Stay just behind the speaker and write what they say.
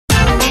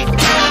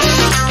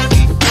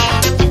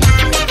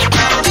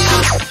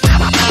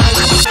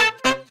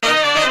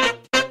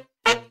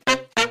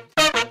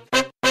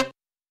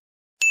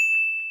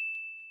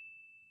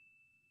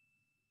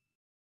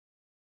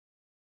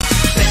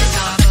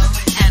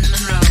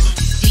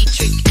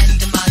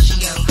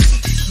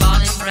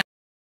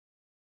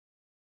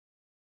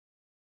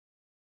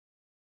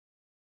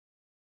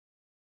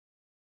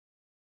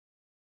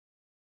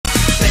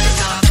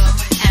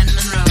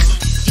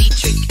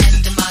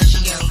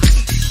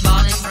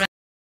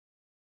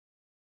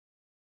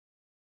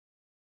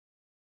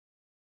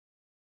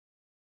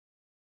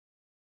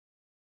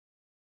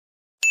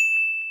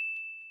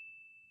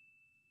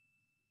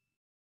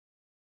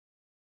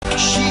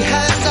She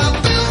has a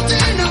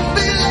built-in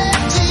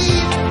ability.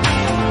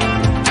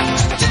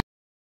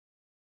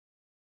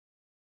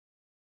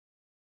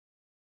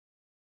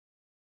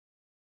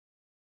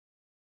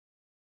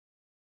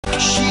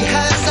 She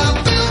has a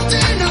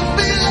built-in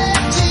ability.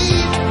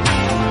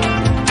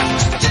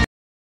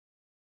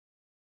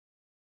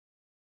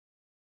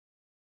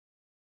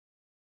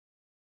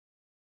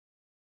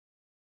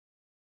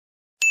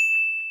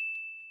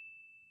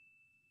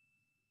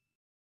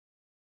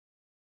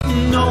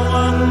 No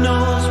one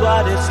knows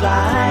what it's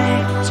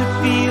like to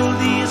feel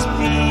these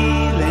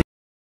feelings.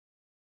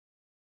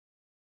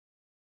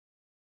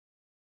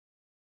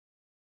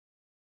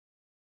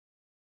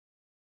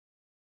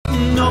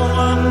 No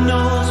one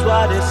knows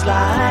what it's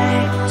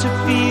like to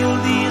feel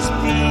these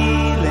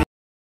feelings.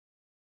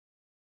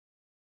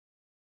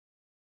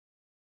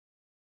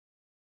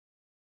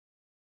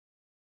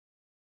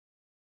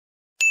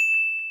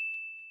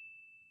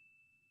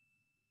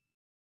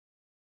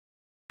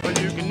 Well,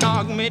 you can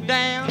knock me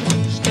down,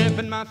 step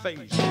in my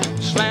face,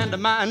 slander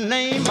my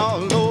name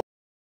all over.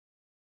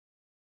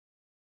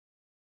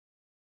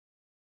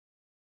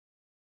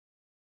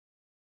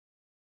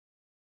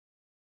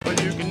 Well,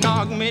 you can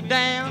knock me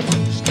down,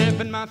 step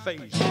in my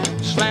face,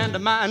 slander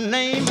my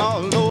name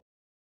all over.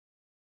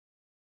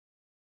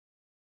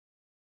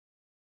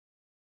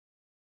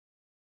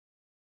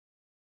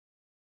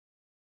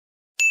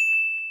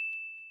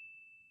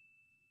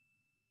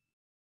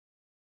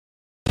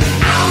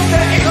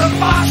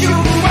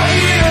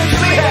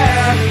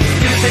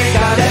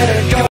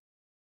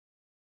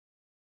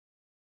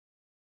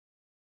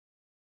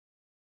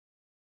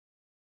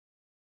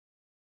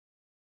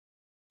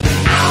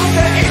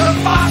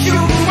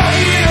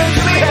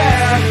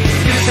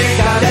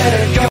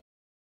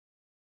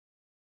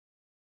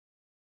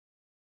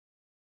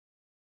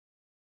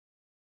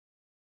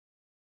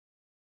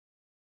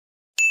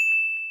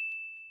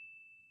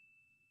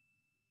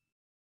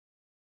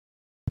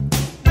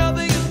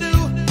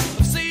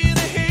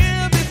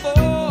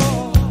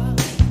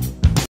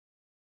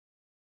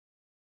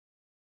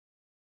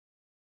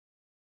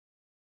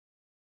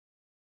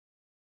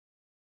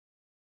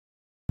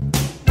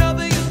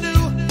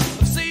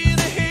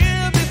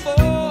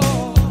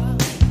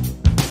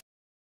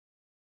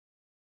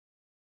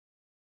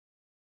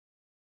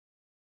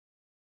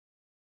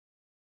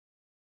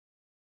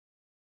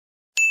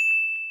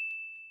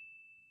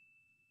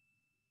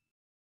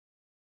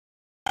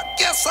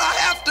 Guess I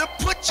have to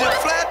put your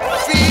flat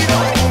feet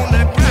on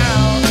the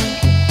ground.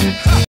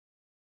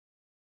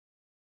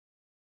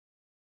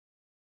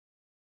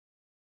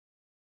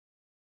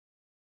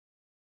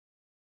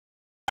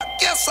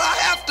 Guess I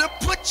have to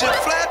put your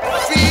flat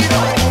feet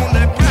on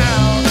the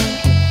ground.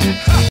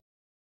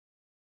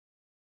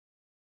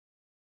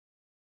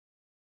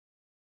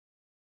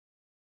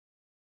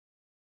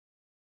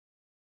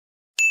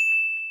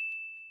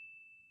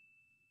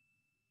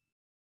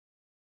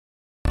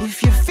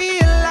 If you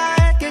feel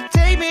like it,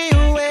 take me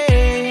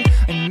away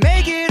and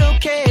make it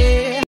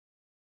okay.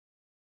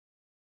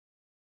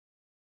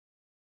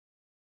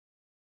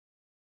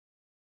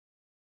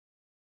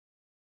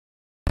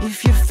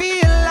 If you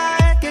feel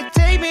like it,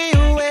 take me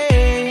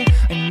away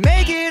and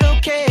make it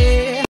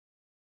okay.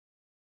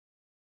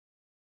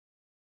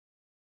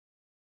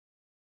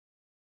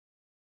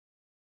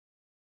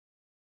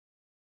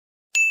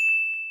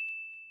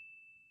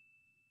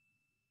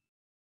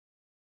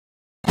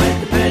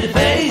 With the pretty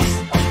face,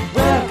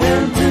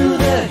 welcome to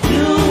the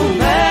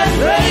human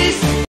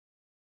race.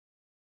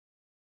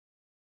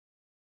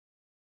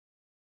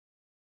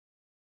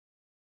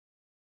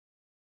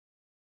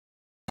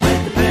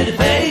 With the pretty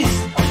face,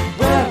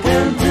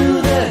 welcome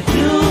to the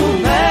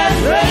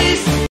human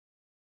race.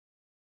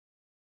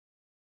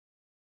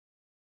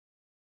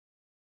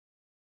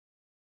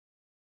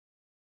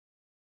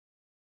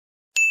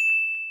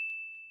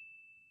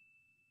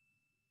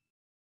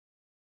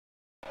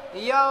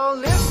 Yo,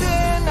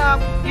 listen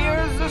up,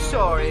 here's the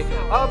story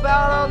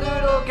about a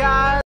little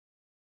guy.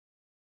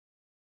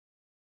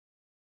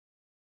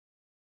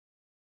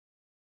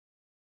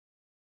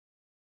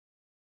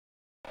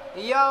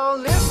 Yo,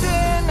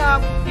 listen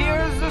up,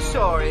 here's the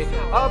story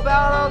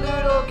about a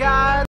little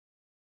guy.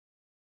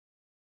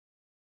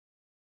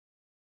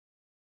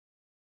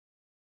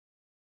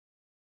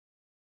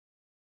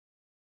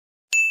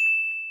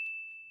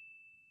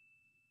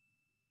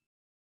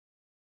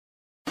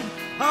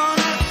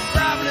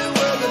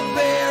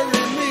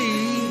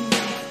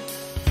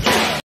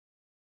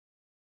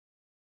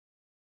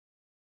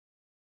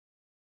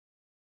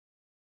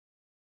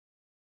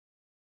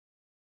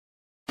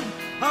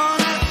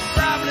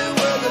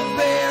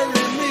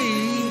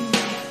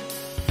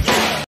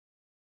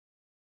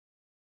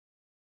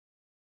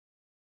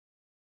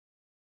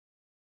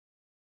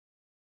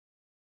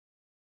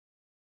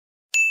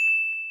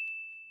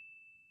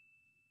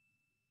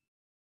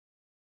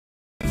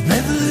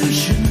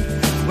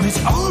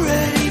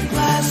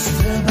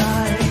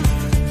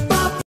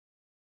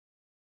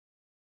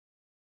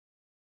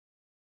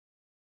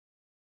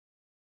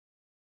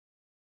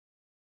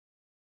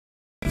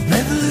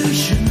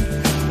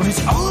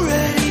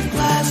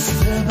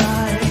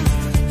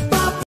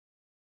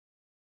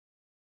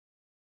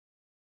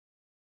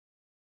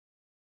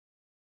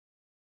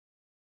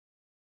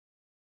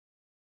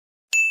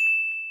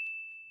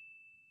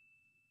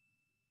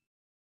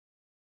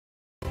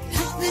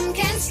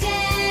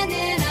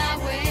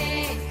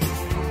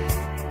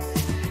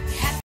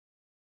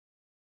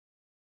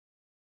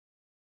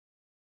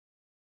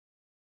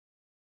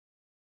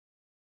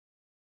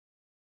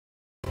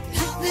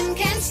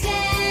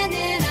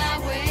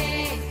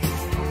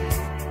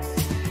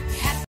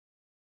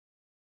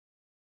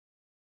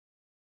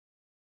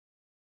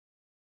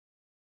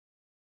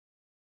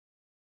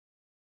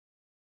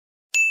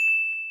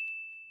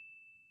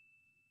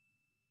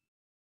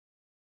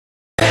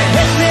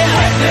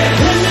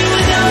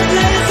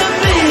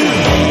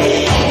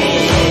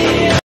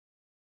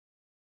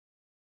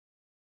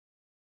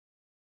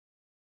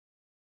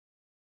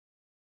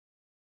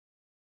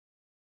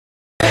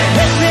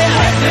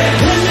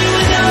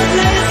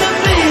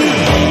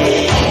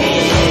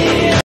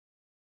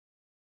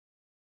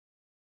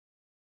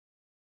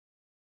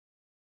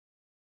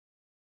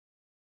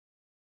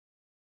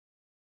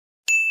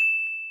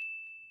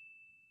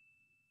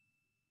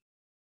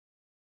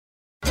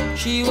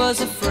 She was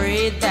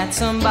afraid that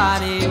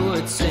somebody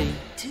would say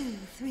 2,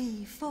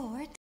 3,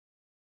 4.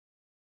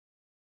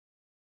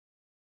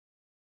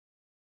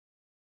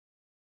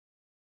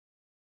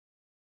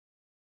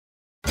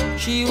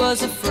 She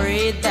was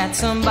afraid that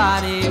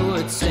somebody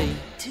would say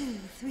 2,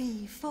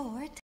 3,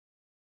 4.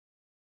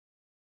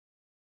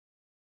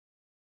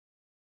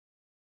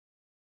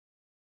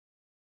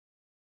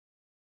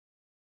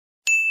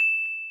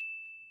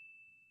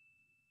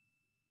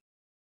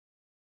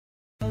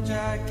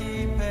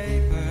 Jackie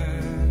Paper,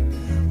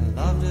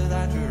 I loved her,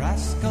 that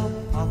rascal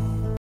puff.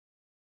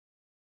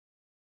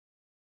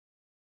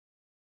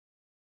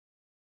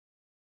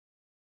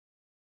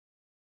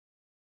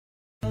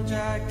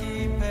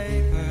 Jackie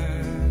Paper,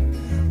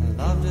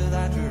 I loved her,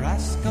 that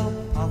rascal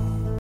puff.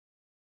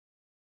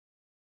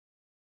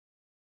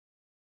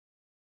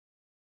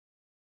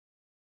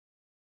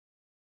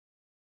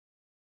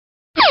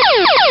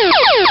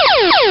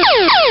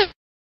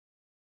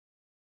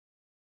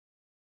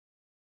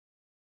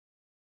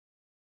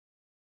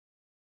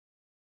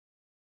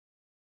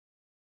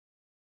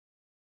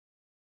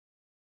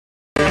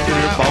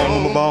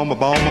 Bomb, bomb,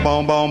 bomb,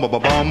 bomb, bomb,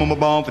 bomb, bomb,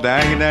 bomb, for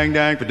dang, dang,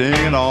 dang, for ding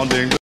and on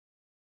ding.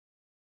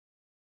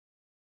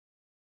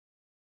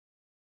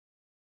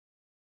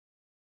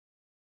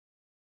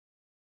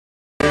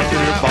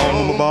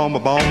 Bomb, bomb,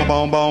 bomb,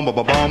 bomb, bomb, bomb,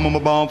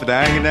 bomb, bomb, for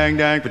dang, dang,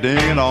 dang, for ding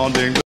and on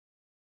ding.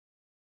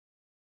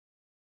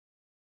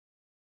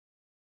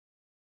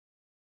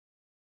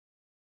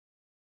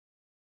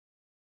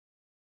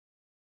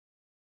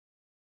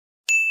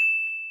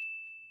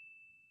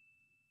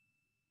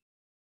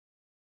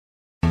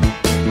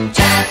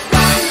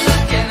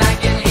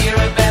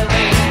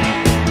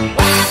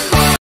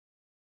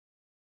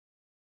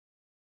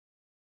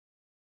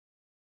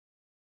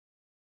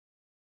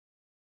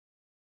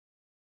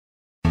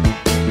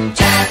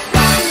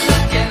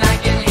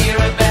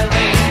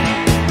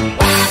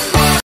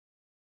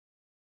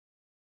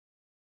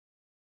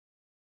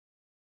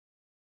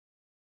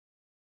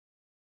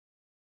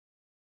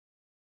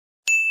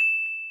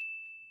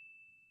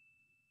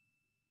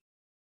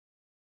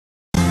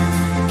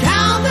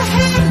 Count the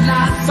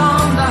headlights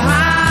on the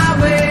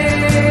highway.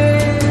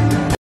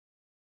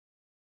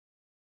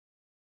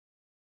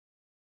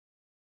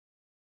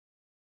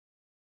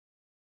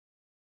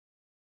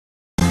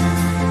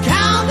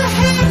 Count the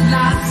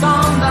headlights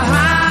on the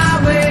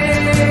highway.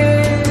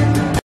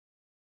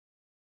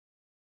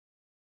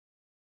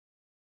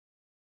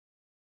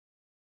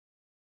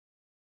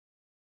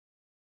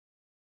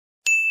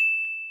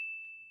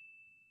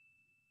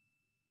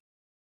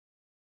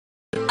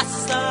 A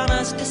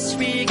sonorous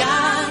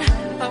disregard,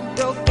 a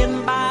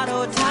broken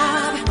bottle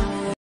top.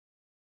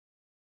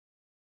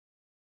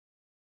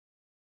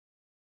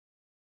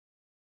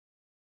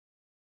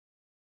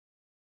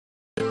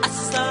 A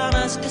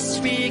sonorous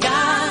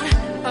disregard,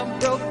 a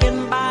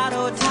broken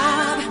bottle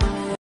top.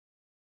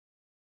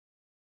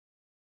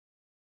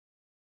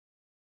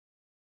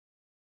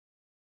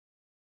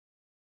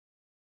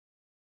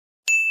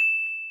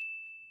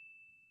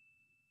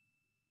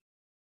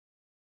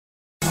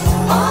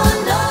 Oh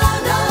no,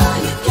 no,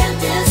 you can't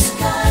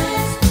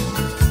disguise.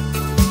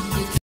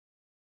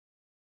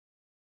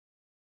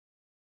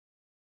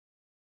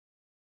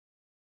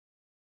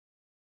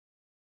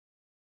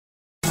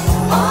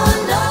 Oh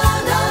no,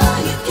 no,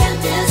 you can't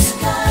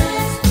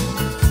disguise.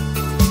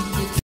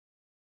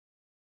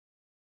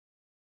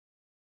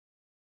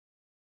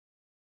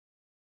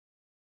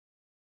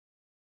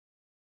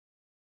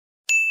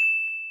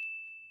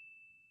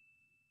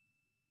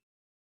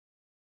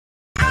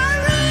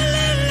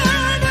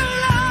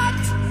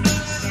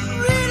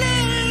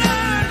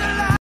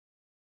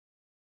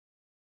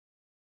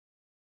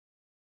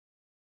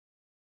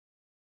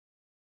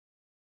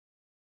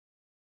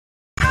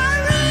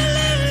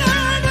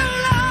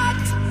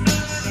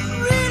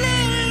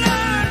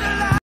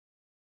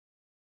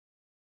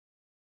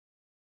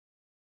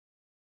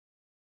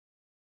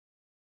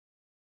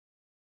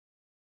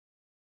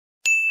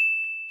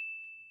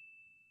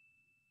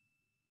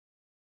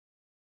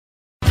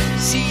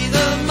 See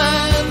the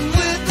man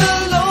with the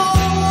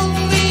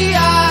lonely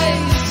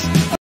eyes.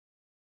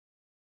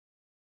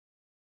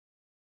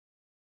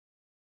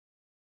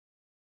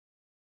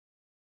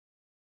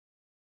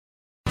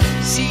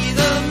 See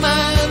the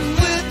man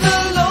with the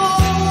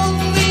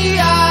lonely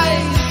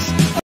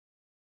eyes.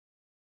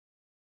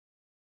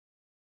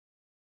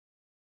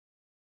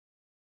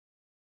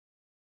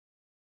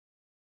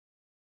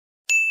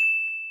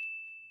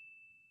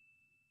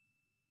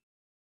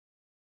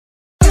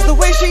 The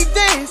way she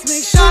dance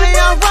makes Shawty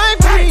alright,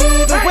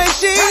 breathe. The way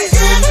she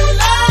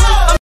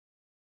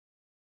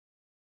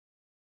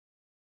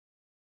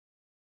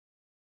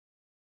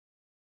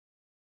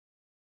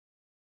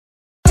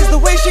the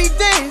way she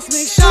dance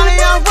makes Shawty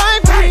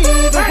alright,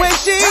 breathe. The way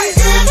she